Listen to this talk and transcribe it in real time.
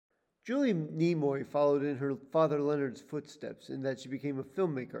Julie Nimoy followed in her father Leonard's footsteps in that she became a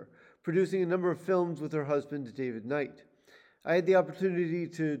filmmaker, producing a number of films with her husband David Knight. I had the opportunity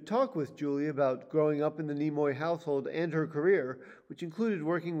to talk with Julie about growing up in the Nimoy household and her career, which included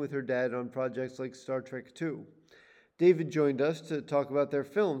working with her dad on projects like Star Trek II. David joined us to talk about their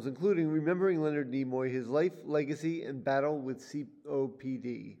films, including Remembering Leonard Nimoy, His Life, Legacy, and Battle with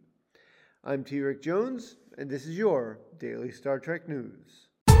COPD. I'm T. Rick Jones, and this is your Daily Star Trek News.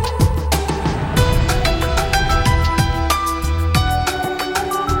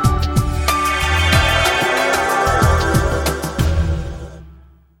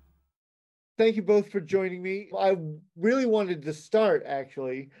 Thank you both for joining me. I really wanted to start,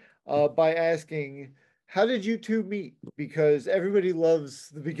 actually, by asking, how did you two meet? Because everybody loves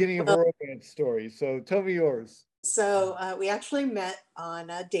the beginning of a romance story. So tell me yours. So we actually met on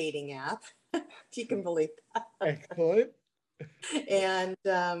a dating app, if you can believe that. Excellent. And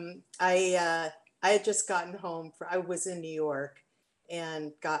I had just gotten home. I was in New York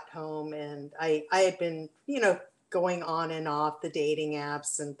and got home, and I had been, going on and off the dating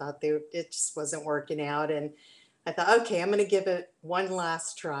apps and thought it just wasn't working out. And I thought, okay, I'm going to give it one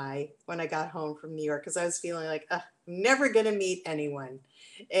last try when I got home from New York, because I was feeling like I'm never going to meet anyone.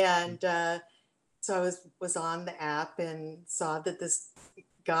 And so I was on the app and saw that this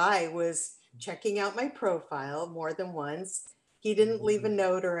guy was checking out my profile more than once. He didn't leave a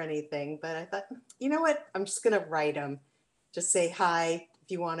note or anything, but I thought, you know what? I'm just going to write him. Just say, hi,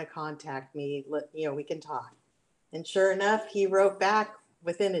 if you want to contact me, we can talk. And sure enough, he wrote back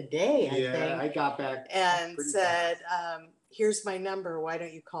within a day, I think. Yeah, I got back. And said, here's my number. Why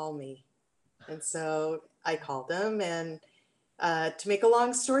don't you call me? And so I called him. And to make a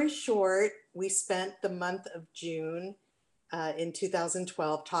long story short, we spent the month of June in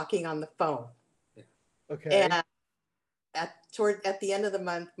 2012 talking on the phone. Okay. And at the end of the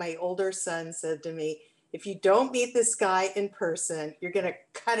month, my older son said to me, if you don't meet this guy in person, you're going to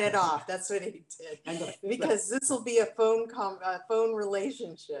cut it off. That's what he did. Because this will be a phone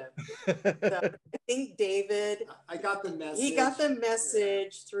relationship. So I think David, I got the message. He got the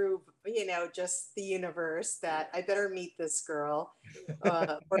message through, just the universe that I better meet this girl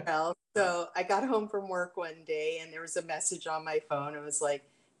or else. So I got home from work one day and there was a message on my phone. It was like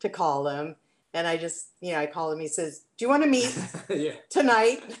to call him. And I just, I called him. He says, do you want to meet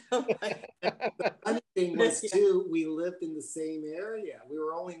tonight? The funny thing was, too, we lived in the same area. We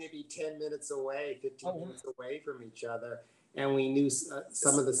were only maybe 10 minutes away, 15 minutes away from each other. And we knew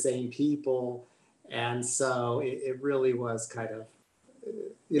some of the same people. And so it really was kind of,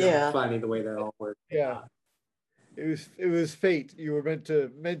 funny the way that all worked. Yeah. It was fate. You were meant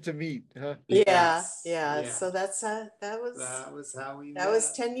to meet, huh? Yeah. So that was how we met. That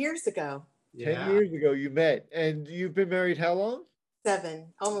was 10 years ago. 10 years ago you met. And you've been married how long? 7,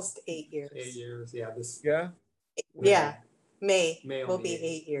 almost 8 years. 8 years, yeah. Yeah. May will be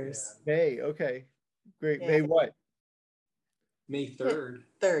 8 years. Yeah. May, okay. Great. Yeah. May what? May 3rd.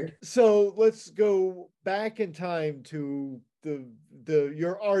 3rd. So let's go back in time to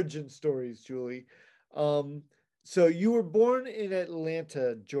your origin stories, Julie. So you were born in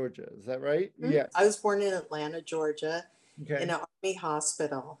Atlanta, Georgia, is that right? Mm-hmm. Yes. I was born in Atlanta, Georgia, in an Army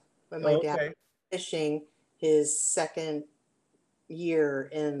hospital when my dad was finishing his second year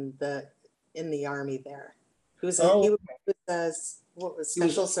in the Army there. He was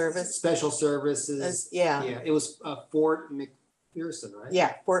special service. Special services. Yeah. It was Fort McPherson, right?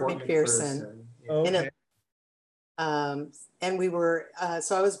 Yeah, Fort McPherson. Okay. And we were,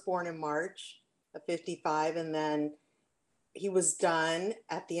 so I was born in March of 55, and then he was done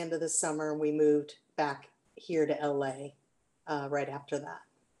at the end of the summer, and we moved back here to LA right after that.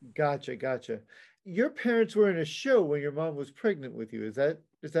 Gotcha. Your parents were in a show when your mom was pregnant with you. Is that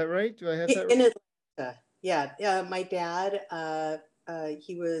right? Do I have that right? In Atlanta. Yeah. My dad,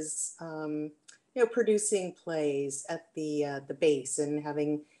 he was, producing plays at the base and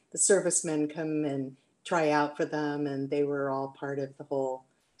having the servicemen come and try out for them, and they were all part of the whole,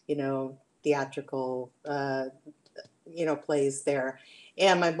 theatrical, plays there.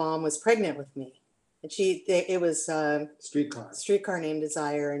 And my mom was pregnant with me. And it was Streetcar Named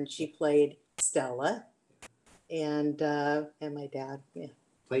Desire, and she played Stella, and my dad,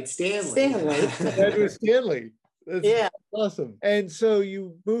 played Stanley. That was Stanley. That's awesome. And so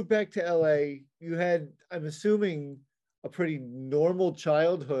you moved back to LA. You had, I'm assuming, a pretty normal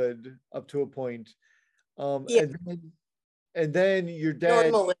childhood up to a point. And then your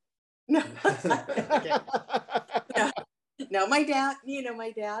dad. Normally. No, my dad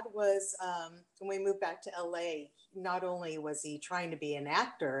was, when we moved back to LA, not only was he trying to be an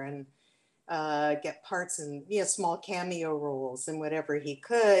actor and get parts in, small cameo roles and whatever he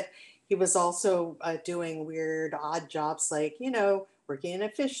could, he was also doing weird, odd jobs like, working in a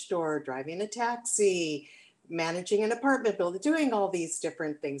fish store, driving a taxi, managing an apartment building, doing all these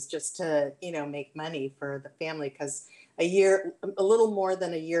different things just to, make money for the family. Because a little more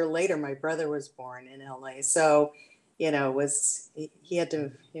than a year later, my brother was born in LA. So, he had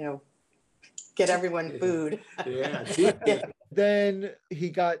to, get everyone food. Yeah. Yeah, Then he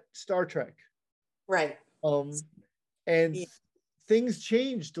got Star Trek. right. And Yeah. things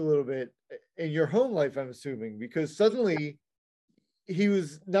changed a little bit in your home life, I'm assuming, because suddenly he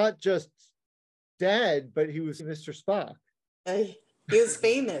was not just dad, but he was Mr. Spock. He was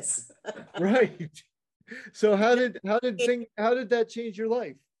famous. Right. So how did that change your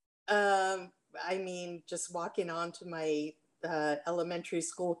life? I mean, just walking onto my elementary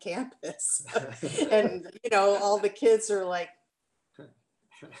school campus, and all the kids are like,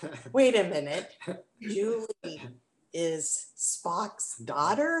 "Wait a minute, Julie is Spock's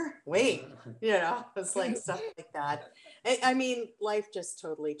daughter?" Wait, it's like stuff like that. I mean, life just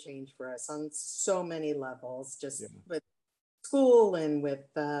totally changed for us on so many levels, just with school and with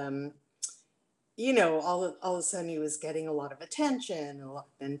all of a sudden he was getting a lot of attention,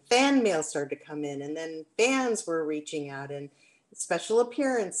 and fan mail started to come in, and then fans were reaching out and special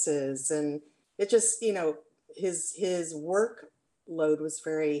appearances, and it just, his workload was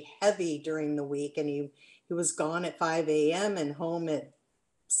very heavy during the week, and he was gone at 5 a.m. and home at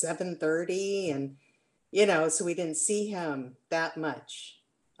 7:30, and so we didn't see him that much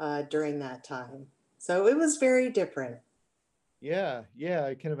during that time. So it was very different. Yeah,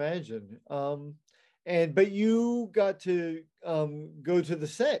 I can imagine. But you got to go to the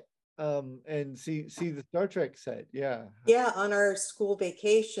set and see the Star Trek set. Yeah. Yeah, on our school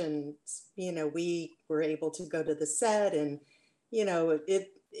vacations, we were able to go to the set, and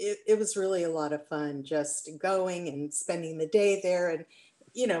it was really a lot of fun just going and spending the day there. And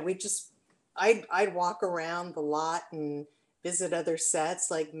we just I'd walk around the lot and visit other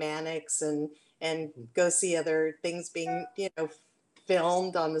sets like Mannix, and go see other things being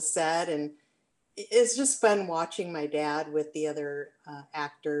filmed on the set. And it's just fun watching my dad with the other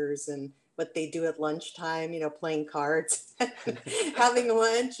actors and what they do at lunchtime, playing cards, having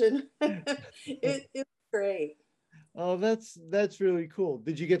lunch, and it's great. Oh, that's really cool.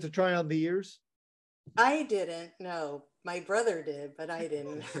 Did you get to try on the ears? I didn't. No, my brother did, but I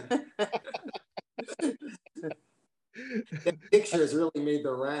didn't. The pictures really made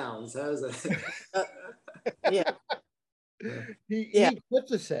the rounds. How's it? Yeah. He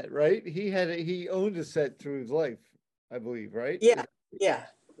kept a set, right? He owned a set through his life, I believe, right? Yeah.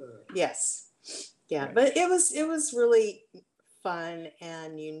 Yes. Yeah. Right. But it was really fun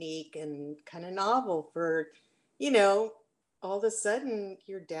and unique and kind of novel for, all of a sudden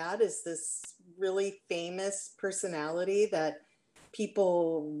your dad is this really famous personality that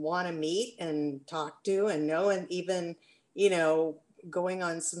people want to meet and talk to and know, and even, you know, going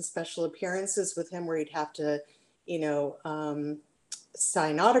on some special appearances with him where he'd have to, you know,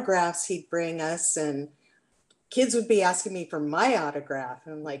 sign autographs, he'd bring us, and kids would be asking me for my autograph.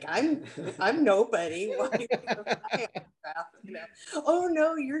 And I'm like, I'm nobody. Why do you want my autograph? Oh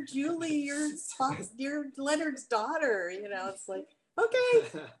no, you're Julie, you're Leonard's daughter. It's like,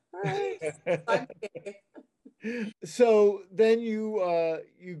 okay, all right. So then you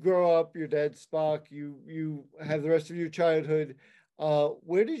grow up, your dad's Spock, you have the rest of your childhood.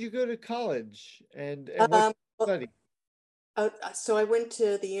 Where did you go to college and what did you study? So I went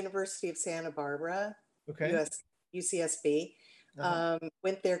to the University of Santa Barbara, Okay. UCSB.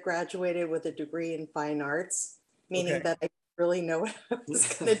 Went there, graduated with a degree in fine arts, meaning Okay. that I didn't really know what I was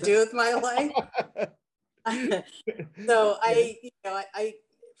going to do with my life. So I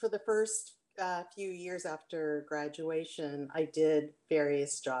for the first few years after graduation, I did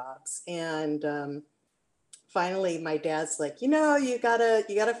various jobs, and finally, my dad's like, you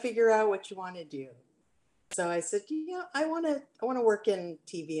gotta figure out what you want to do. So I said, I want to work in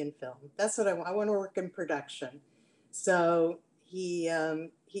TV and film. That's what I want. I want to work in production. So he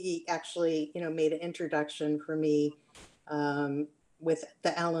actually, made an introduction for me with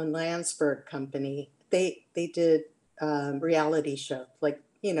the Alan Lansberg Company. They did reality shows, like,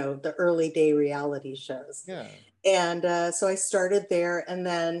 the early day reality shows. Yeah. And so I started there, and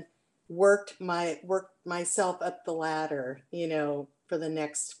then worked myself up the ladder, for the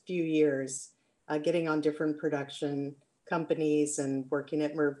next few years, getting on different production companies and working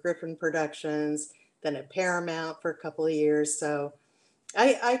at Merv Griffin Productions, then at Paramount for a couple of years. So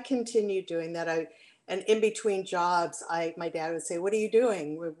I continued doing that. And in between jobs, my dad would say, "What are you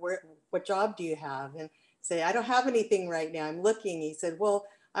doing? What job do you have?" And say, "I don't have anything right now. I'm looking." He said, "Well,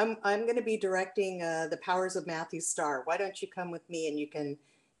 I'm going to be directing The Powers of Matthew Starr. Why don't you come with me and you can,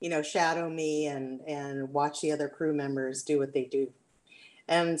 shadow me and watch the other crew members do what they do.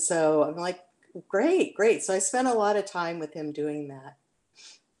 And so I'm like, great, great. So I spent a lot of time with him doing that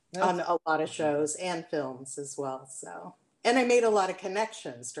on a lot of shows and films as well. So, and I made a lot of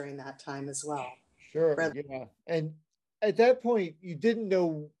connections during that time as well. Sure, yeah. And at that point, you didn't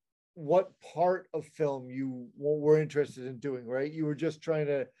know what part of film you were interested in doing, right? You were just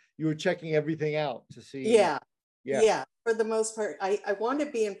you were checking everything out to see. Yeah. Yeah. Yeah. For the most part, I wanted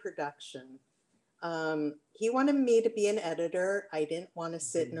to be in production. He wanted me to be an editor. I didn't want to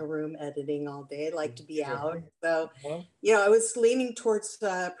sit in a room editing all day. I like to be out. So, I was leaning towards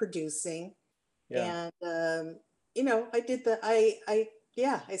producing. Yeah. And, I did I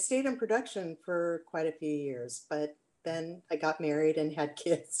stayed in production for quite a few years, but then I got married and had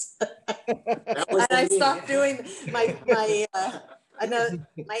kids. And I stopped doing my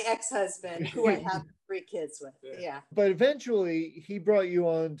ex-husband, who I have 3 kids with. Yeah. But eventually he brought you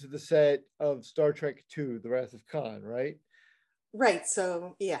on to the set of Star Trek II, The Wrath of Khan, right? Right.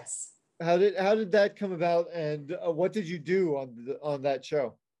 So, yes. How did that come about, and what did you do on that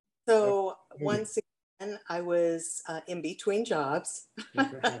show? So once again, I was in between jobs.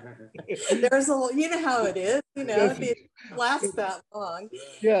 There's how it is, it lasts that long.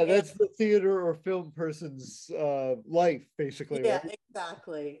 Yeah, that's the theater or film person's life, basically. Yeah, right?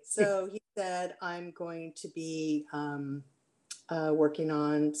 exactly. So he said, I'm going to be working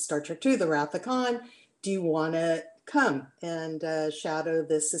on Star Trek II, The Wrath of Khan. Do you want to come and shadow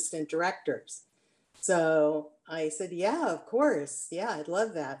the assistant directors? So I said, yeah, of course. Yeah, I'd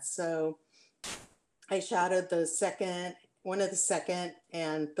love that. So I shadowed one of the second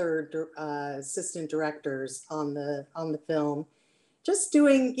and third assistant directors on the film, just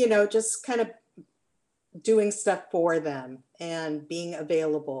doing, just kind of doing stuff for them and being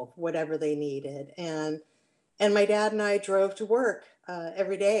available, whatever they needed. And my dad and I drove to work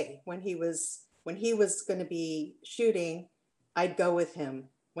every day. When he was going to be shooting, I'd go with him.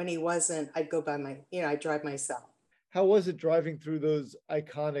 When he wasn't, I'd go I'd drive myself. How was it driving through those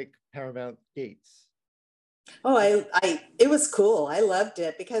iconic Paramount gates? Oh, it was cool. I loved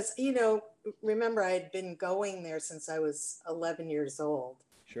it because, remember I had been going there since I was 11 years old,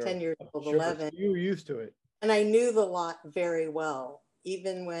 Sure. 10 years old, Sure. 11. So you were used to it. And I knew the lot very well,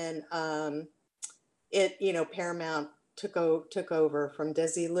 even when Paramount took over from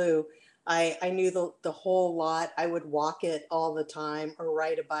Desilu. I knew the whole lot. I would walk it all the time or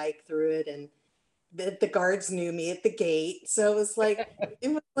ride a bike through it, and the guards knew me at the gate. So it was like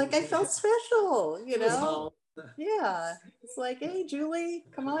I felt special, Yeah. It's like, hey, Julie,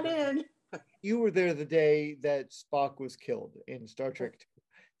 come on in. You were there the day that Spock was killed in Star Trek II.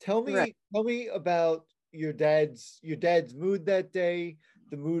 Tell me about your dad's mood that day,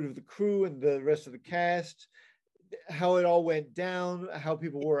 the mood of the crew and the rest of the cast, how it all went down, how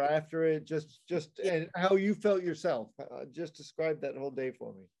people were after it, and how you felt yourself. Just describe that whole day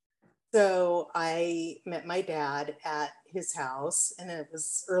for me. So I met my dad at his house, and it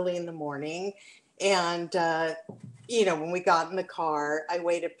was early in the morning. And, when we got in the car, I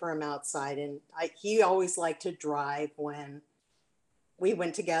waited for him outside, and he always liked to drive when we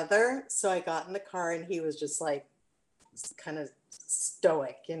went together. So I got in the car, and he was just like kind of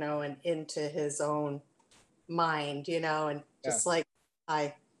stoic, and into his own mind, and just like,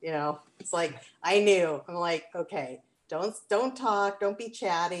 it's like, I knew. I'm like, okay, don't talk, don't be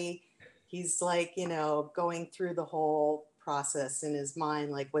chatty. He's like, going through the whole process in his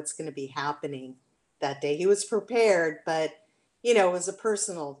mind, like what's going to be happening that day. He was prepared, but it was a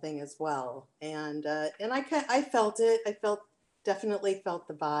personal thing as well. And I felt it. Definitely felt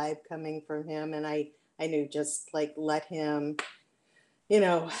the vibe coming from him. And I knew, just like, let him,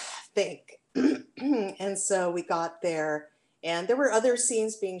 think. And so we got there, and there were other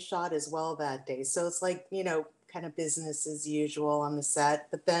scenes being shot as well that day. So it's like, kind of business as usual on the set.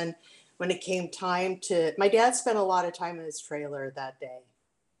 But then when it came time my dad spent a lot of time in his trailer that day.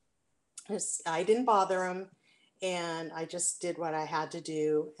 I didn't bother him, and I just did what I had to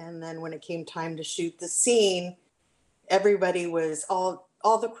do. And then when it came time to shoot the scene, everybody was, all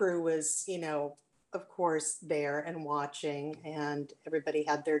the crew was, of course, there and watching, and everybody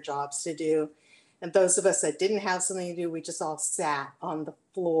had their jobs to do. And those of us that didn't have something to do, we just all sat on the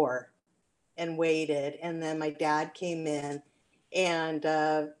floor and waited. And then my dad came in, and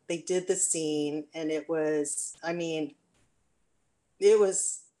they did the scene, and it was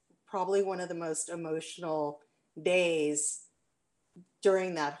probably one of the most emotional days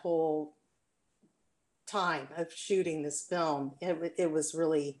during that whole time of shooting this film. It was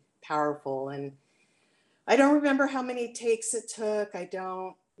really powerful. And I don't remember how many takes it took. I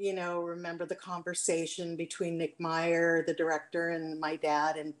don't, remember the conversation between Nick Meyer, the director, and my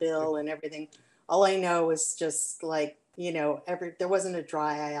dad and Bill and everything. All I know is just like, there wasn't a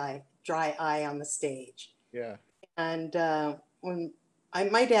dry eye on the stage. Yeah. And when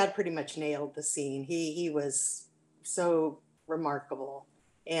my dad pretty much nailed the scene. He was so remarkable,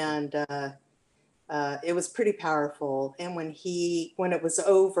 and it was pretty powerful. And when it was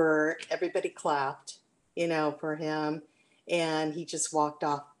over, everybody clapped, for him, and he just walked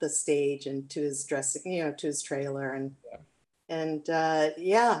off the stage and to his dressing, to his trailer, and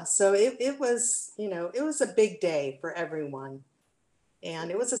yeah. So it was, it was a big day for everyone,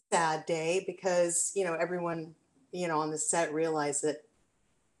 and it was a sad day because everyone, on the set realized that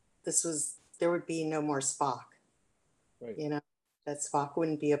there would be no more Spock. Right. That Spock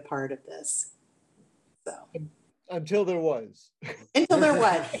wouldn't be a part of this. So until there was. Until there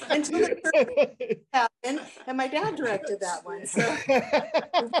was. Until it happened. And my dad directed that one. So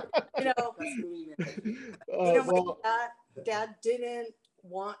my dad didn't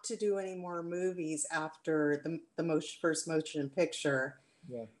want to do any more movies after the first motion picture.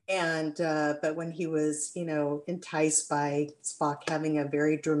 Yeah. And but when he was, enticed by Spock having a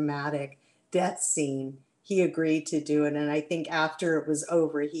very dramatic death scene, he agreed to do it. And I think after it was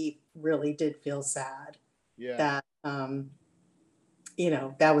over, he really did feel sad. Yeah. That that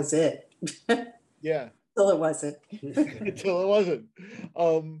was it. Yeah. Until it wasn't. Until it wasn't.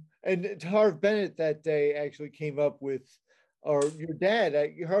 And Harv Bennett that day actually came up with, or your dad,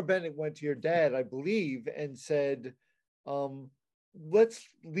 Harv Bennett went to your dad, I believe, and said, let's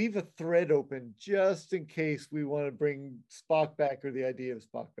leave a thread open just in case we want to bring Spock back, or the idea of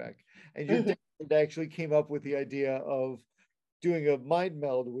Spock back. And your dad actually came up with the idea of doing a mind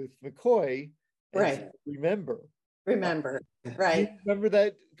meld with McCoy. Right. Remember. Right. Do you remember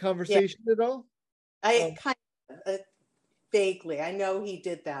that conversation at all? I kind of vaguely. I know he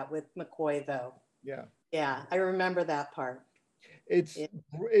did that with McCoy, though. Yeah. Yeah, I remember that part. It's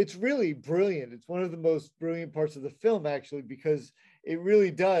really brilliant. It's one of the most brilliant parts of the film, actually, because it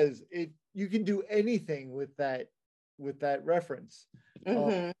really does. You can do anything with that reference.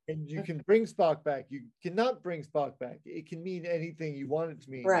 Mm-hmm. And you can bring Spock back. You cannot bring Spock back. It can mean anything you want it to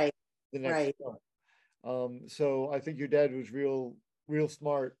mean. Right. The next film. So I think your dad was real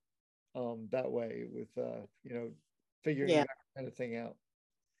smart that way with figuring that kind of thing out.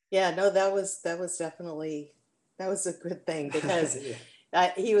 Yeah, no, that was definitely, that was a good thing, because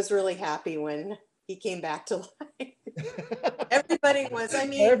he was really happy when he came back to life. Everybody was.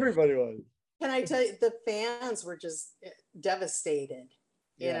 Everybody was. Can I tell you, the fans were just devastated.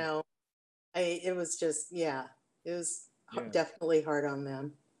 It was just, it was definitely hard on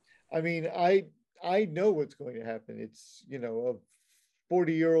them. I mean, I know what's going to happen. It's, a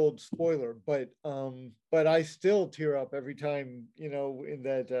 40-year-old spoiler, but I still tear up every time, in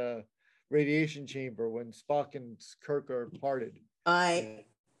that radiation chamber when Spock and Kirk are parted. I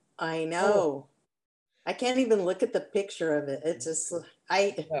know. I can't even look at the picture of it. It's just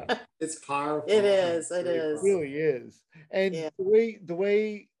it's powerful. It is. It really is. And the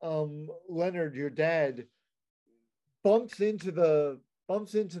way Leonard, your dad, bumps into the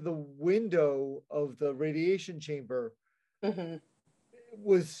window of the radiation chamber, mm-hmm.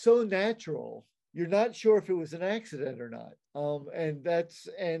 was so natural. You're not sure if it was an accident or not. And that's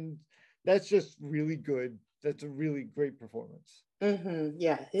just really good. That's a really great performance. Mm-hmm.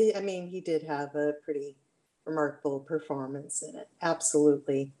 Yeah. He did have a pretty remarkable performance in it.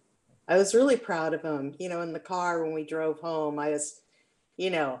 Absolutely. I was really proud of him. In the car when we drove home, I was,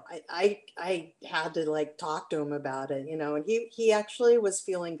 I had to talk to him about it, and he actually was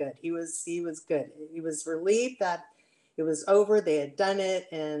feeling good. He was good. He was relieved that it was over. They had done it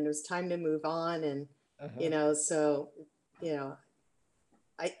and it was time to move on. And, so,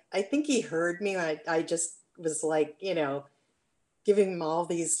 I think he heard me. I just was giving him all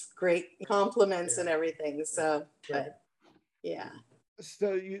these great compliments and everything. So, but yeah.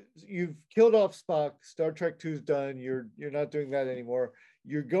 So you've killed off Spock. Star Trek II's done. You're not doing that anymore.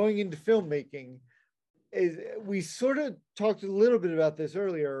 You're going into filmmaking. We sort of talked a little bit about this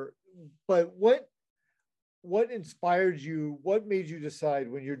earlier, but what inspired you? What made you decide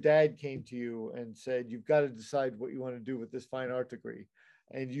when your dad came to you and said, you've got to decide what you want to do with this fine art degree?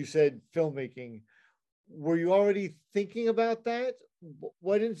 And you said filmmaking. Were you already thinking about that?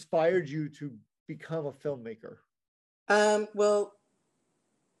 What inspired you to become a filmmaker? Well,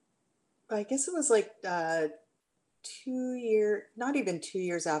 I guess it was not even 2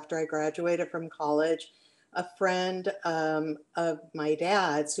 years after I graduated from college, a friend of my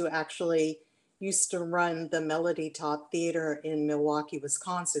dad's, who actually used to run the Melody Top Theater in Milwaukee,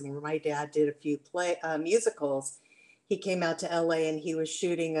 Wisconsin, where my dad did a few musicals. he came out to LA and he was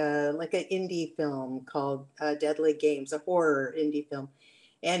shooting a like an indie film called Deadly Games, a horror indie film,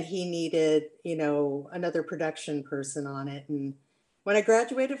 and he needed, you know, another production person on it. And when I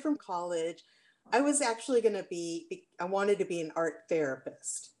graduated from college, I was actually going to I wanted to be an art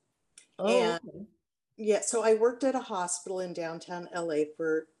therapist. Oh, And okay. yeah, so I worked at a hospital in downtown LA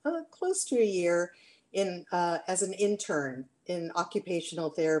for close to a year in as an intern in occupational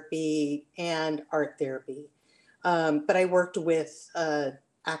therapy and art therapy. But I worked with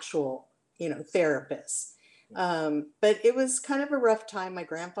actual, you know, therapists. But it was kind of a rough time. My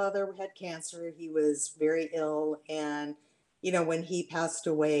grandfather had cancer. He was very ill. And, you know, when he passed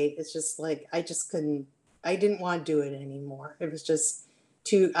away, it's just like, I just couldn't, I didn't want to do it anymore. It was just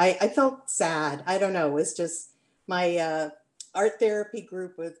too, I felt sad. I don't know. It was just my art therapy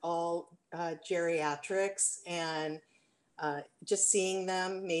group with all geriatrics, and just seeing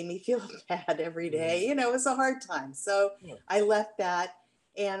them made me feel bad every day. You know, it was a hard time. So Yeah. I left that.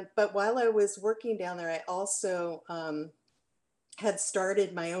 But while I was working down there, I also had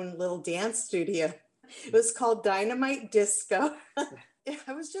started my own little dance studio. It was called Dynamite Disco.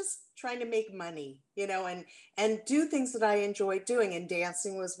 I was just trying to make money, you know, and do things that I enjoyed doing, and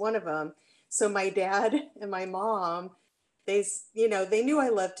dancing was one of them. So my dad and my mom, they, you know, they knew I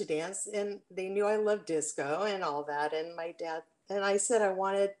loved to dance, and they knew I loved disco and all that. And my dad and I said I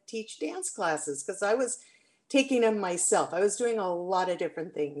wanted to teach dance classes because I was taking them myself. I was doing a lot of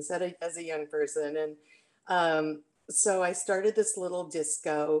different things as a young person, and so I started this little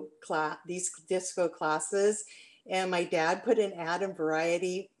disco class, these disco classes, and my dad put an ad in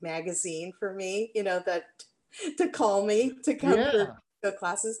Variety magazine for me, you know, that to call me to come for Yeah, disco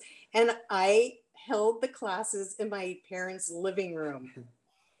classes, and I held the classes in my parents' living room.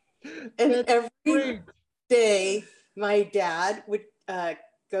 And that's every great. day, my dad would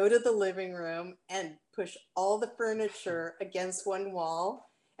go to the living room and push all the furniture against one wall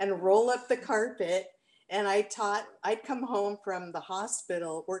and roll up the carpet. And I'd come home from the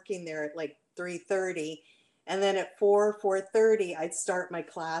hospital working there at like 3:30. And then at 4:30, I'd start my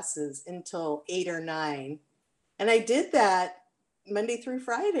classes until 8 or 9. And I did that Monday through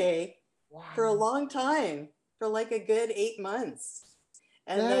Friday for a Wow, long time, for like a good 8 months.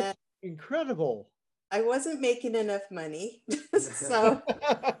 And that's then incredible. I wasn't making enough money. so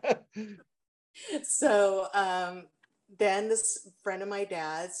so then this friend of my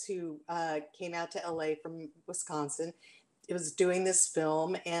dad's who came out to LA from Wisconsin, it was doing this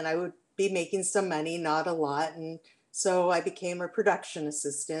film, and I would be making some money, not a lot. And so I became a production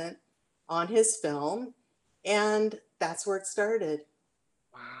assistant on his film, and that's where it started.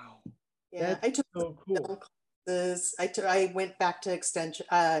 Wow, Yeah, that's I took so cool. film classes. I went back to extension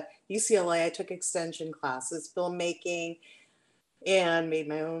UCLA. I took extension classes, filmmaking, and made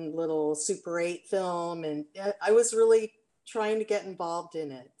my own little Super 8 film. And I was really trying to get involved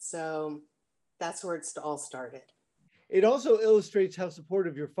in it. So that's where it's all started. It also illustrates how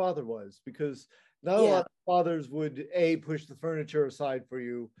supportive your father was, because not a lot Yeah, of fathers would A, push the furniture aside for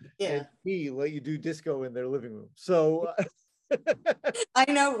you, and yeah. B, let you do disco in their living room. So, I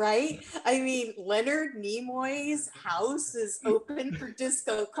know, right? I mean, Leonard Nimoy's house is open for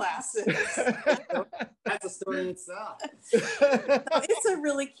disco classes. That's a story in itself. So it's a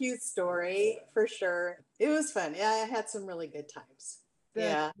really cute story for sure. It was fun. Yeah, I had some really good times.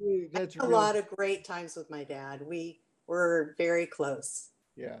 Yeah, that's a really, lot of great times with my dad. We were very close.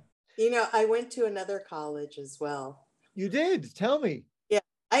 yeah. You know, I went to another college as well. You did. Tell me. Yeah,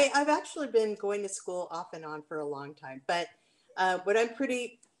 I've actually been going to school off and on for a long time. But what I'm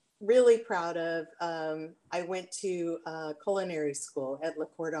really proud of, I went to culinary school at Le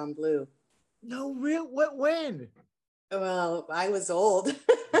Cordon Bleu. No, real, what, when? Well, I was old.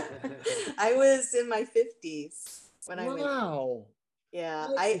 I was in my 50s when I went. Wow. Yeah,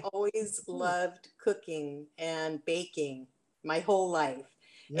 That I is always cool. loved cooking and baking my whole life.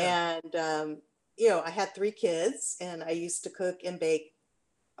 Yeah. And, you know, I had 3 kids, and I used to cook and bake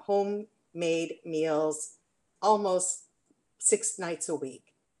homemade meals almost 6 nights a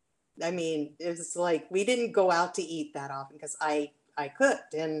week. I mean, it was like we didn't go out to eat that often because I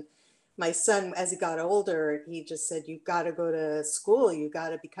cooked. And my son, as he got older, he just said, "You've got to go to school. You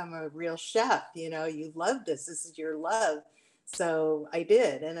got to become a real chef. You know, you love this. This is your love." So I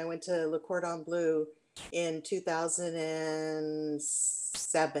did, and I went to Le Cordon Bleu in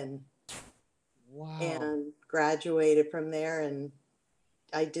 2007 Wow. and graduated from there. And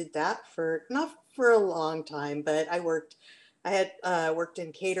I did that for not for a long time, but I had worked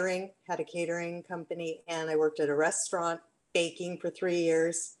in catering, had a catering company, and I worked at a restaurant baking for 3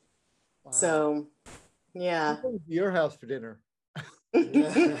 years. Wow. So, I'm yeah. going to your house for dinner.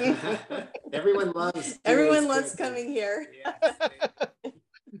 Everyone loves Everyone Julie's loves cooking. coming here. Yeah.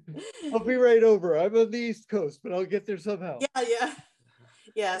 I'll be right over. I'm on the East Coast, but I'll get there somehow.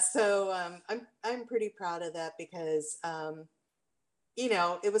 Yeah. So I'm pretty proud of that because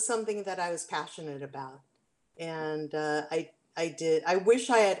it was something that I was passionate about, and I wish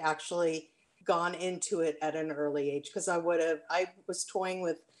I had actually gone into it at an early age, because I was toying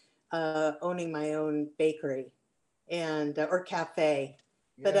with owning my own bakery and or cafe.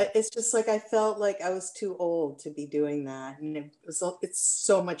 But Yeah. it's just like I felt like I was too old to be doing that, and it's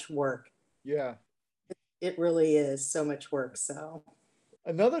so much work. Yeah. It really is so much work. So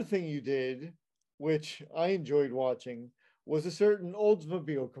Another thing you did, which I enjoyed watching, was a certain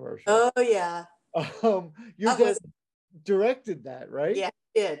Oldsmobile commercial. oh yeah, Your that dad was directed that, right? yeah,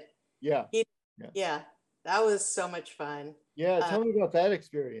 he did. Yeah. He, Yeah. yeah, that was so much fun. Yeah. Uh, Tell me about that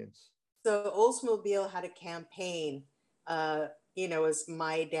experience. so Oldsmobile had a campaign. It was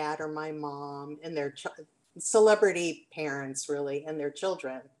my dad or my mom and their celebrity parents, really, and their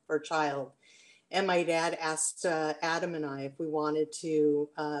children or child. And my dad asked Adam and I if we wanted to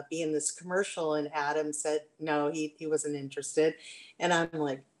be in this commercial, and Adam said no, he wasn't interested. And I'm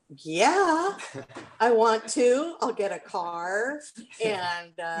like, yeah, I want to. I'll get a car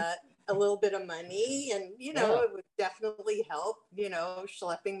and a little bit of money, and Yeah. it would definitely help.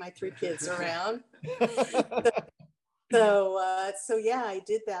 Schlepping my 3 kids around. So yeah, I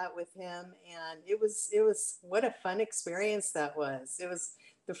did that with him, and it was what a fun experience that was. It was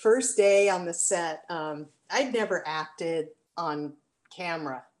the first day on the set. I'd never acted on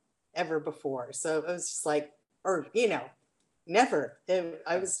camera ever before, so it was just like, or never.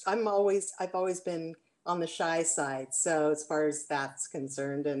 I've always been on the shy side, so as far as that's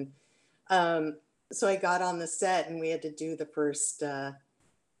concerned, and so I got on the set, and we had to do the first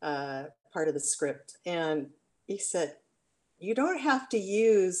part of the script, and he said, you don't have to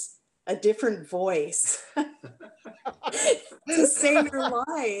use a different voice to say your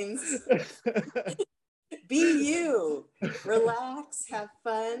lines. Be you. Relax, have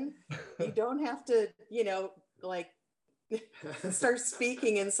fun. You don't have to, like start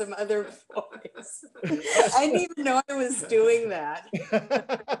speaking in some other voice. I didn't even know I was doing that.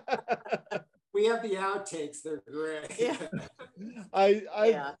 We have the outtakes. They're great. Yeah.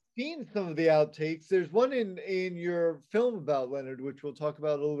 I've seen some of the outtakes. There's one in your film about Leonard, which we'll talk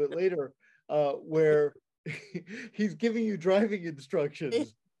about a little bit later, where he's giving you driving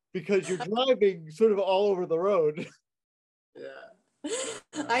instructions because you're driving sort of all over the road. Yeah.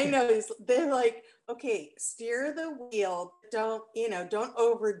 I know. They're like, okay, steer the wheel. Don't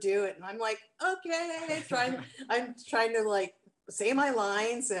overdo it. And I'm like, okay, I'm trying to like say my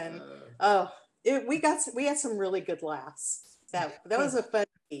lines, and we had some really good laughs. That was a fun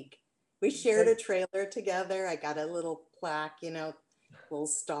week. We shared a trailer together. I got a little plaque, little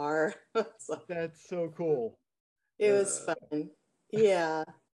star. So That's so cool. it was fun. Yeah.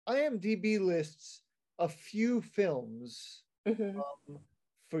 IMDb lists a few films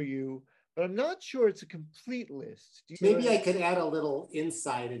for you, but I'm not sure it's a complete list. Maybe I could add a little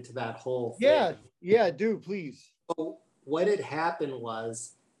insight into that whole thing. Yeah, do please. So what had happened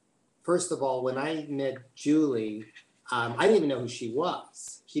was, first of all, when I met Julie, I didn't even know who she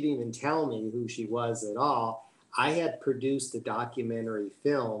was. She didn't even tell me who she was at all. I had produced a documentary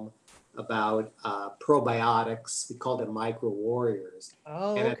film about probiotics. We called it Micro Warriors.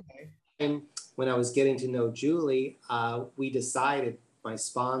 Oh, and okay. at the time, when I was getting to know Julie, we decided, my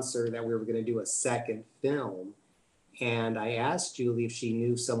sponsor, that we were going to do a second film. And I asked Julie if she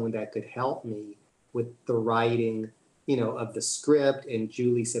knew someone that could help me with the writing, of the script. And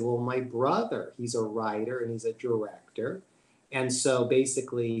Julie said, well, my brother, he's a writer and he's a director. And so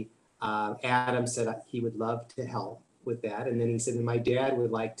basically, Adam said he would love to help with that. And then he said, my dad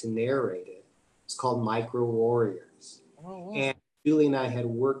would like to narrate it. It's called Micro Warriors. Oh, wow. And Julie and I had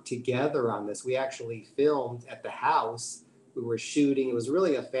worked together on this. We actually filmed at the house. We were shooting. It was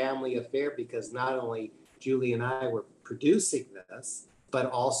really a family affair because not only Julie and I were producing this, but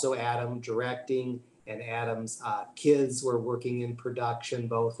also Adam directing, and Adam's kids were working in production,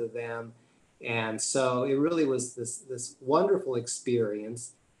 both of them. And so it really was this wonderful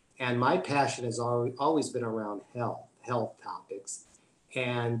experience. And my passion has always been around health topics.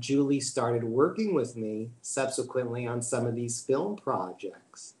 And Julie started working with me subsequently on some of these film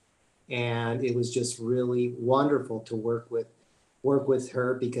projects. And it was just really wonderful to work with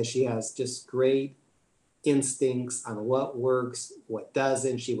her because she has just great instincts on what works, what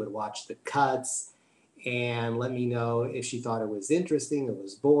doesn't. She would watch the cuts and let me know if she thought it was interesting, it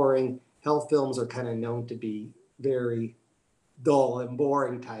was boring. Health films are kind of known to be very dull and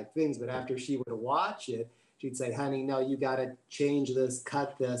boring type things, but after she would watch it, she'd say, honey, no, you got to change this,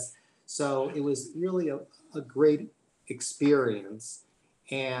 cut this. So it was really a great experience.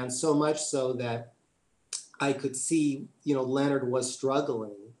 And so much so that I could see, Leonard was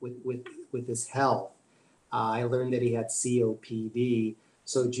struggling with his health. I learned that he had COPD.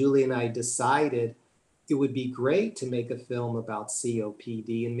 So Julie and I decided it would be great to make a film about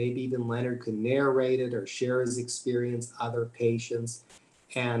COPD, and maybe even Leonard could narrate it or share his experience, other patients.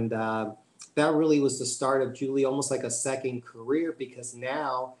 And that really was the start of Julie, almost like a second career, because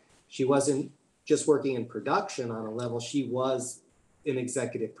now she wasn't just working in production on a level, she was an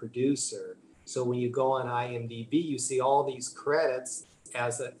executive producer. So when you go on IMDb, you see all these credits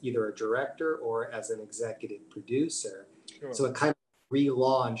as either a director or as an executive producer. Sure. So it kind of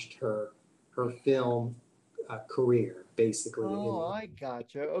relaunched her film career, basically. Oh, I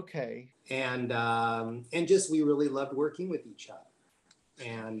gotcha. Okay. And just we really loved working with each other.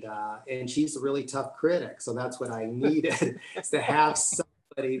 And she's a really tough critic, so that's what I needed is to have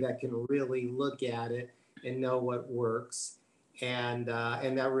somebody that can really look at it and know what works. And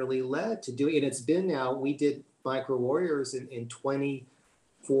that really led to doing it. It's been now, we did Micro Warriors in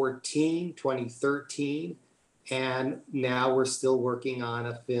 2014, 2013. And now we're still working on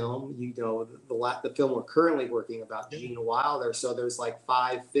a film, the film we're currently working about Gene Wilder. So there's like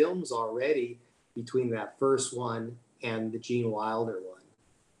 5 films already between that first one and the Gene Wilder one.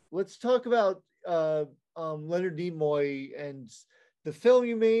 Let's talk about Leonard Nimoy and the film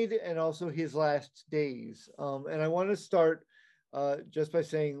you made and also his last days. And I want to start just by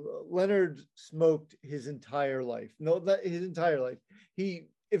saying Leonard smoked his entire life. No, not his entire life. He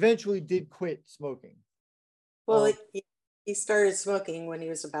eventually did quit smoking. Well, he started smoking when he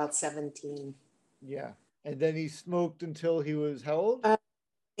was about 17. Yeah. And then he smoked until he was how old? I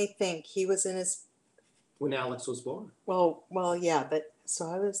think he was in his... When Alex was born. Well, yeah, but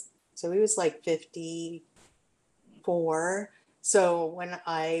so he was like 54. So when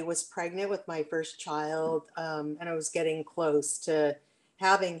I was pregnant with my first child, and I was getting close to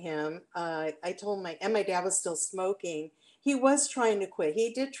having him, I told my dad was still smoking. He was trying to quit.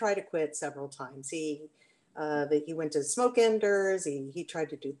 He did try to quit several times. He went to smoke enders. He tried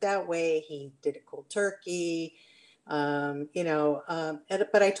to do it that way. He did it cold turkey, but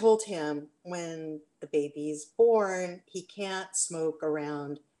I told him when the baby's born, he can't smoke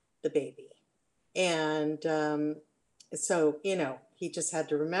around the baby. And so, he just had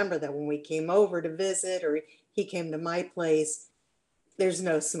to remember that when we came over to visit or he came to my place, there's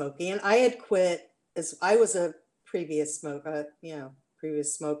no smoking. And I had quit as I was a previous smoker.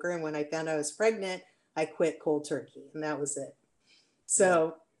 And when I found I was pregnant, I quit cold turkey, and that was it.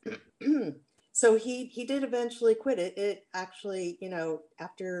 So, so he did eventually quit it. It actually,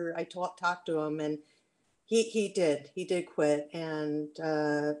 after I talked to him, and he did quit, and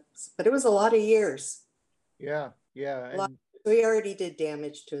but it was a lot of years. Yeah. And he already did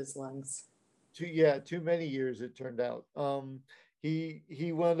damage to his lungs. Too many years it turned out.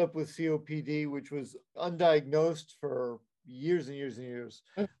 He wound up with COPD, which was undiagnosed for years and years and years.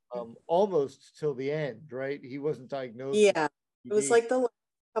 Almost till the end, right? He wasn't diagnosed. Yeah, it was like the last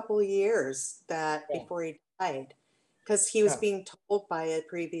couple of years before he died, because he was being told by a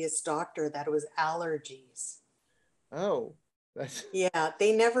previous doctor that it was allergies. Oh,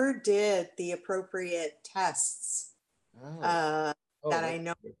 they never did the appropriate tests that I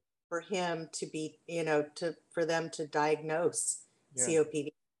know for him to be, for them to diagnose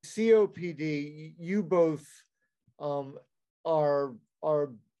COPD. COPD, you both are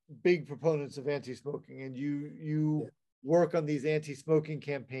big proponents of anti-smoking, and you work on these anti-smoking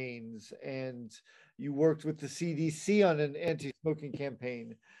campaigns, and you worked with the CDC on an anti-smoking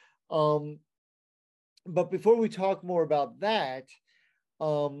campaign. But before we talk more about that,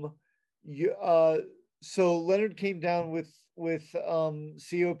 so Leonard came down with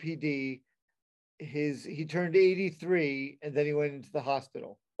COPD. He turned 83, and then he went into the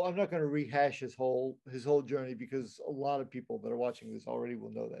hospital. I'm not going to rehash his whole journey because a lot of people that are watching this already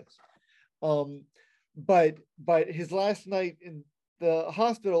will know this. But his last night in the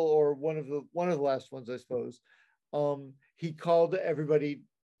hospital, or one of the last ones, I suppose, he called everybody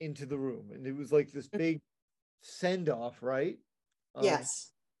into the room, and it was like this big send off, right? Yes.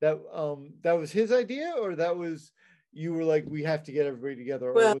 That was his idea, or that was you were like, we have to get everybody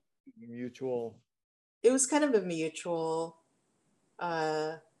together, well, or was it mutual? It was kind of a mutual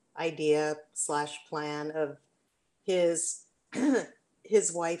idea / plan of his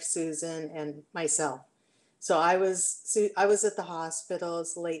wife Susan and myself. So I was at the hospital.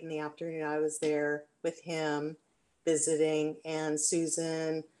 It's late in the afternoon. I was there with him visiting, and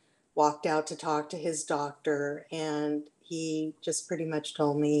Susan walked out to talk to his doctor, and he just pretty much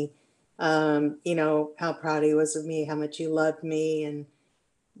told me you know, how proud he was of me, how much he loved me, and,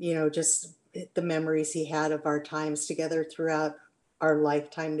 you know, just the memories he had of our times together throughout our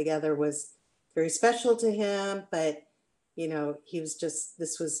lifetime together was very special to him. But, you know,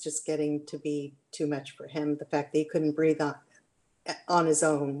 this was just getting to be too much for him. The fact that he couldn't breathe on his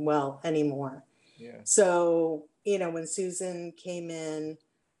own well anymore. Yeah. So, you know, when Susan came in,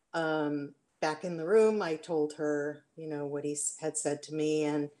 back in the room, I told her, you know, what he had said to me.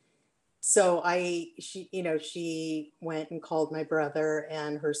 And so she went and called my brother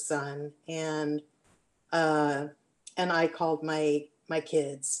and her son, uh, and I called my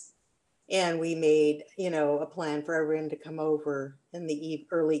kids, and we made, you know, a plan for everyone to come over in the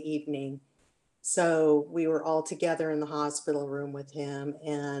early evening. So we were all together in the hospital room with him,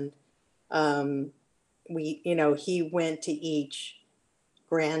 and you know, he went to each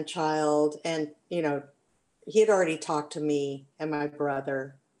grandchild, and, you know, he had already talked to me and my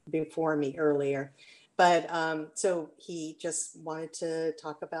brother before me earlier. But so he just wanted to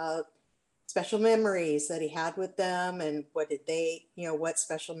talk about special memories that he had with them, and what did they, you know, what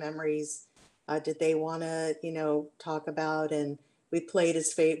special memories did they want to, you know, talk about. And we played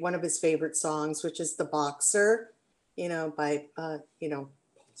one of his favorite songs, which is "The Boxer," you know, by you know,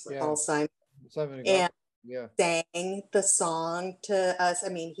 Yeah. Paul Simon. Simon and And Garfunkel. Yeah. sang the song to us. I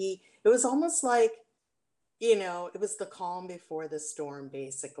mean, it was almost like, you know, it was the calm before the storm,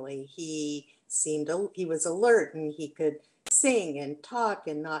 basically. He was alert, and he could sing and talk,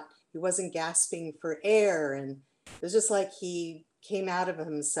 and he wasn't gasping for air. And it was just like he came out of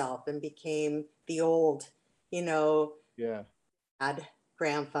himself and became the old, you know, Yeah. dad,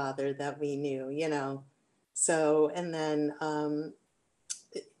 grandfather that we knew, you know. So, and then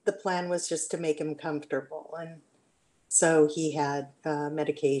the plan was just to make him comfortable. And so he had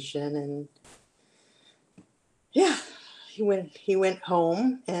medication, and yeah, he went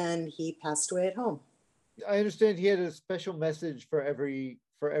home, and he passed away at home. I understand he had a special message for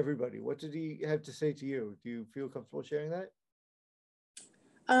everybody. What did he have to say to you? Do you feel comfortable sharing that?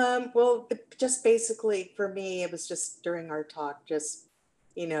 Well, just basically for me, it was just during our talk, just,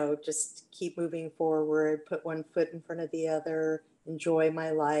 you know, just keep moving forward, put one foot in front of the other, enjoy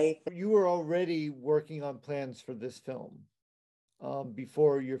my life. You were already working on plans for this film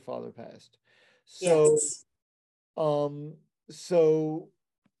before your father passed. So, Yes. um, so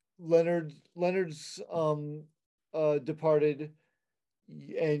Leonard's departed,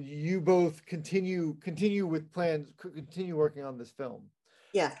 and you both continue with plans, continue working on this film.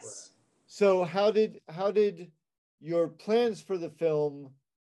 Yes. So how did your plans for the film?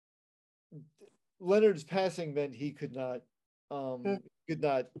 Leonard's passing meant he Mm. could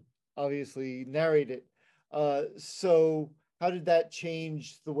not obviously narrate it. So how did that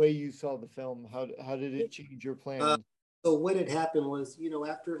change the way you saw the film? How did it change your Uh, plans? so what had happened was, you know,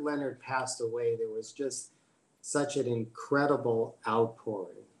 after Leonard passed away, there was just such an incredible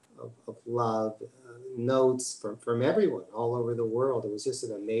outpouring of love, notes from everyone all over the world. It was just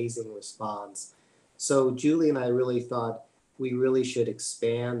an amazing response. So Julie and I really thought we really should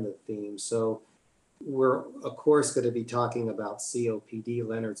expand the theme. So we're, of course, going to be talking about COPD,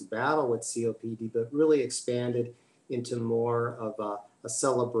 Leonard's battle with COPD, but really expanded into more of a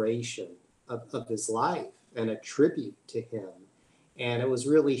celebration of his life and a tribute to him. And it was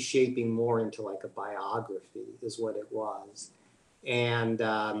really shaping more into like a biography, is what it was. And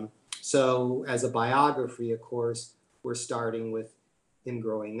so, as a biography, of course, we're starting with him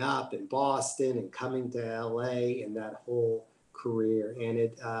growing up in Boston and coming to LA and that whole career. And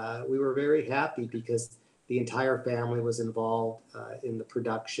we were very happy because the entire family was involved in the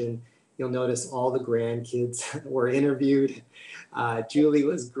production. You'll notice all the grandkids were interviewed. Julie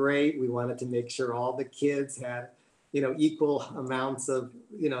was great. We wanted to make sure all the kids had, you know, equal amounts of,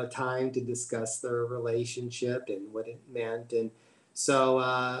 you know, time to discuss their relationship and what it meant. And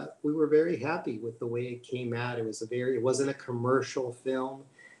so we were very happy with the way it came out. It wasn't a commercial film.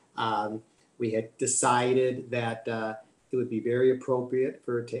 We had decided that it would be very appropriate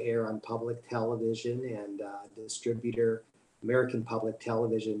for it to air on public television, and distributor American Public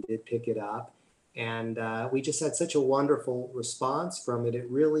Television did pick it up. And we just had such a wonderful response from it. It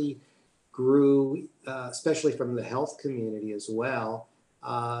really grew, especially from the health community as well,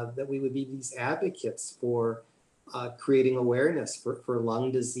 that we would be these advocates for creating awareness for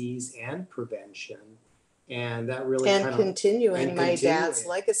lung disease and prevention. And that really And continuing my dad's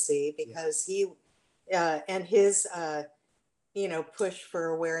legacy, because he and his you know, push for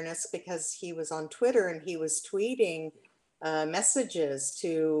awareness, because he was on Twitter and he was tweeting messages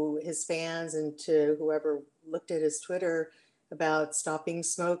to his fans and to whoever looked at his Twitter about stopping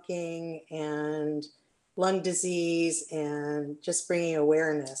smoking and lung disease and just bringing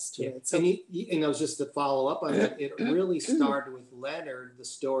awareness to it. So, and I was just to follow up on that, it really started with Leonard. The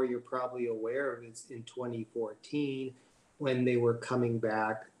story you're probably aware of is in 2014 when they were coming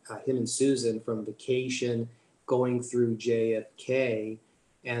back, him and Susan, from vacation, going through JFK.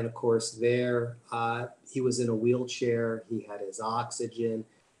 And of course, there he was in a wheelchair. He had his oxygen,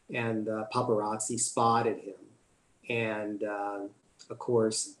 and paparazzi spotted him. And of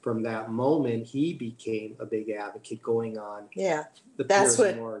course, from that moment, he became a big advocate, going on. Yeah, the that's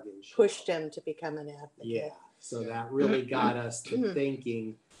Piers what Morgan show. pushed him to become an advocate. Yeah, so that really got us to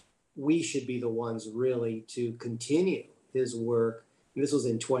thinking we should be the ones really to continue his work. And this was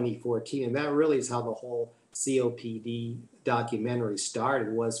in 2014, and that really is how the whole COPD documentary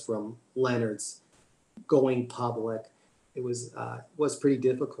started, was from Leonard's going public. It was pretty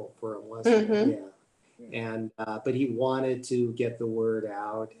difficult for him, wasn't it? Yeah. And but he wanted to get the word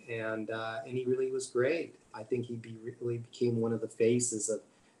out, and he really was great. I think he really became one of the faces of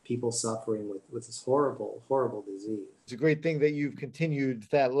people suffering with this horrible disease. It's a great thing that you've continued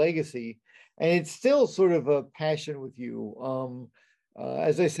that legacy, and it's still sort of a passion with you.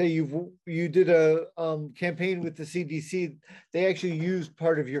 As I say, you did a campaign with the CDC. They actually used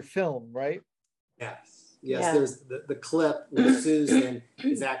part of your film, right? Yes. Yeah. There's the clip with Susan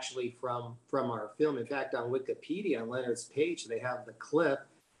is actually from our film. In fact, on Wikipedia, on Leonard's page, they have the clip.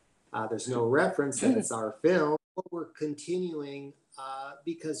 There's no reference that it's our film. But we're continuing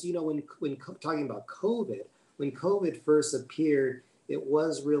because, you know, when talking about COVID, when COVID first appeared, it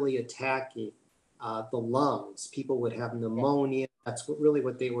was really attacking the lungs. People would have pneumonia. That's really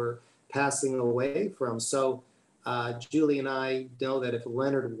what they were passing away from. So Julie and I know that if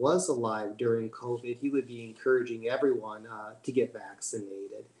Leonard was alive during COVID, he would be encouraging everyone to get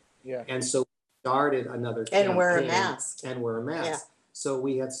vaccinated. Yeah. And so we started another campaign. And wear a mask. Yeah. So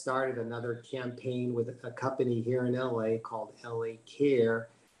we had started another campaign with a company here in LA called LA Care,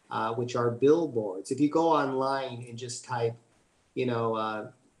 which are billboards. If you go online and just type, you know,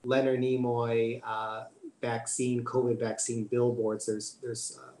 Leonard Nimoy vaccine, COVID vaccine billboards,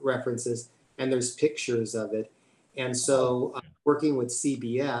 there's references and there's pictures of it. And so working with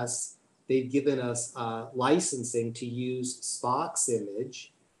CBS, they've given us licensing to use Spock's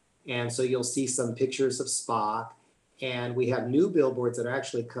image. And so you'll see some pictures of Spock. And we have new billboards that are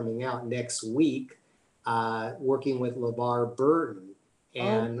actually coming out next week, working with LeVar Burton.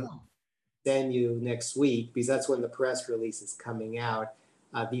 And send you next week, because that's when the press release is coming out,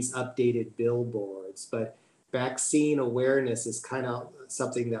 these updated billboards. But vaccine awareness is kind of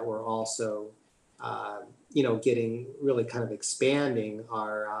something that we're also you know, getting really kind of expanding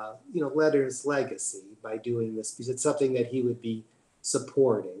our, you know, Leonard's legacy by doing this, because it's something that he would be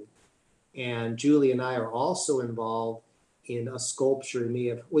supporting. And Julie and I are also involved in a sculpture.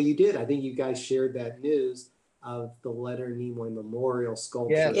 Well, you did. I think you guys shared that news of the Leonard Nimoy Memorial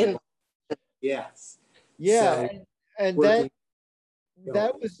sculpture. Yeah. Yes. Yeah. So and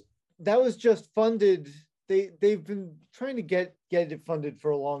that was just funded. They've been trying to get it funded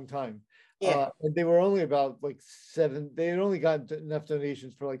for a long time. Yeah. And they were only about like they had only gotten enough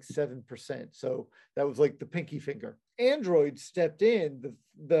donations for like 7%. So that was like the pinky finger. Android stepped in.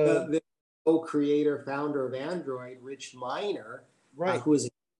 The co-creator, founder of Android, Rich Miner, who was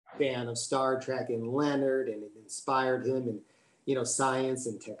a fan of Star Trek and Leonard, and it inspired him, and, you know, science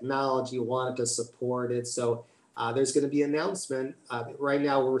and technology, wanted to support it. So there's going to be an announcement. Right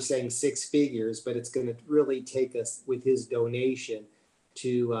now we're saying 6 figures, but it's going to really take us with his donation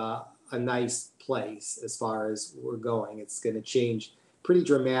to a nice place as far as we're going. It's going to change pretty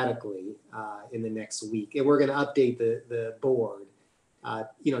dramatically in the next week. And we're going to update the board,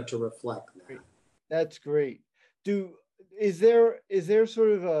 you know, to reflect that. That's great. Is there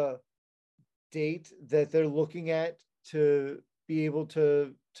sort of a date that they're looking at to be able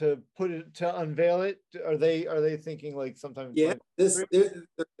to unveil it? Are they thinking like sometime? Yeah, if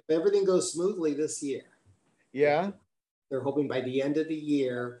everything goes smoothly this year. Yeah. They're hoping by the end of the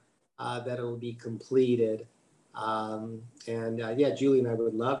year that it will be completed. Yeah, Julie and I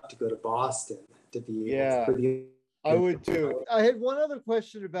would love to go to Boston to be able to. I would too. I had one other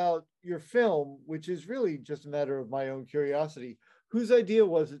question about your film, which is really just a matter of my own curiosity. Whose idea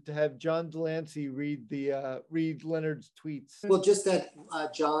was it to have John Delancey read Leonard's tweets? Well, just that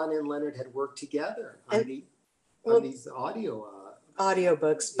John and Leonard had worked together on these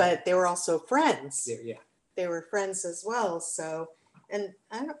audiobooks, but they were also friends. Yeah, they were friends as well. So, and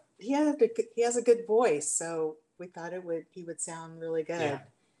he has a good voice, so we thought he would sound really good.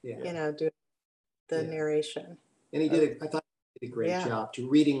 Yeah. You know, do the narration. And I thought he did a great job to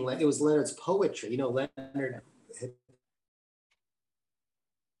reading. It was Leonard's poetry. You know, Leonard had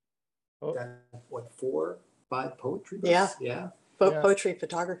Oh, what, 4, 5 poetry books? Yeah. Yeah. Poetry,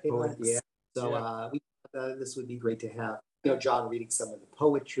 photography books. Yeah. So we thought this would be great to have, John reading some of the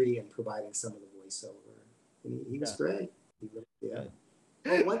poetry and providing some of the voiceover. And he was great. Yeah.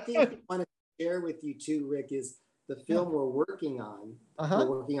 Well, one thing I want to share with you too, Rick, is the film we're working on. We're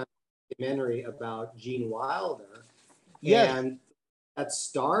working on a documentary about Gene Wilder. yes. And that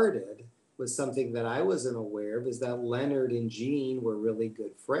started with something that I wasn't aware of, is that Leonard and Gene were really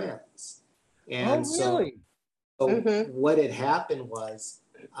good friends. And really? so what had happened was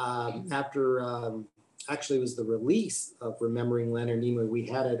after actually it was the release of Remembering Leonard Nimoy, we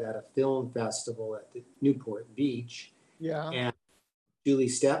had it at a film festival at the Newport Beach. Yeah. And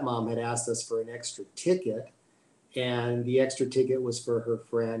Julie's stepmom had asked us for an extra ticket, and the extra ticket was for her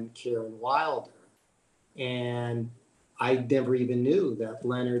friend Karen Wilder. And I never even knew that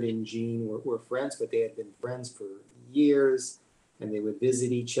Leonard and Gene were friends, but they had been friends for years, and they would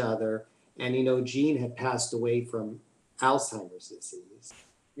visit each other. And, Gene had passed away from Alzheimer's disease.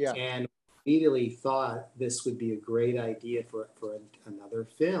 Yeah. And immediately thought this would be a great idea for another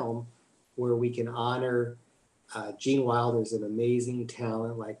film where we can honor Gene Wilder's an amazing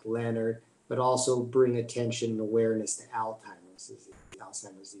talent like Leonard, but also bring attention and awareness to Alzheimer's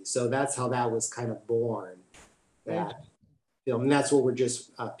disease. So that's how that was kind of born, that film. And that's what we're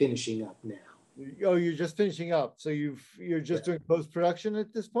just finishing up now. Oh, you're just finishing up. So you're just doing post-production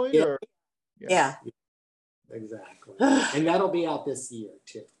at this point? Yeah. Yeah. Exactly. And that'll be out this year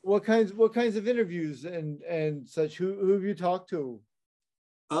too. What kinds of interviews and such? Who have you talked to?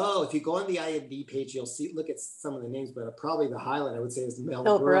 Oh, if you go on the IMDb page, you'll look at some of the names, but probably the highlight I would say is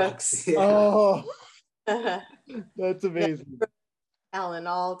Mel Brooks. Yeah. Oh, that's amazing. Alan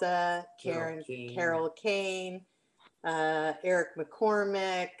Alda, Carol Kane, Eric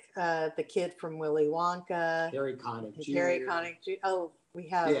McCormick, the kid from Willy Wonka, Harry Connick Jr. Oh, we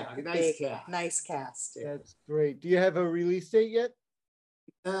have a nice cast. That's great. Do you have a release date yet?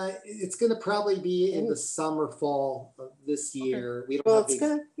 It's going to probably be in the summer, fall of this year. We don't well, have it's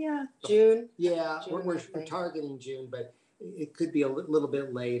going to, June. Yeah, June, we're targeting June, but it could be a little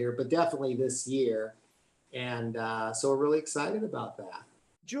bit later, but definitely this year. And so we're really excited about that.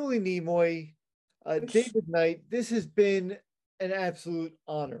 Julie Nimoy, David Knight, this has been an absolute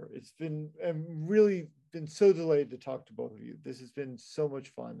honor. It's been really been so delighted to talk to both of you. This has been so much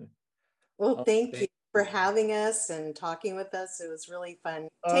fun. Well, thank you for having us and talking with us. It was really fun.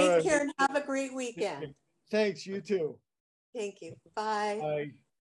 Take care and have a great weekend. Thanks, you too. Thank you. Bye. Bye.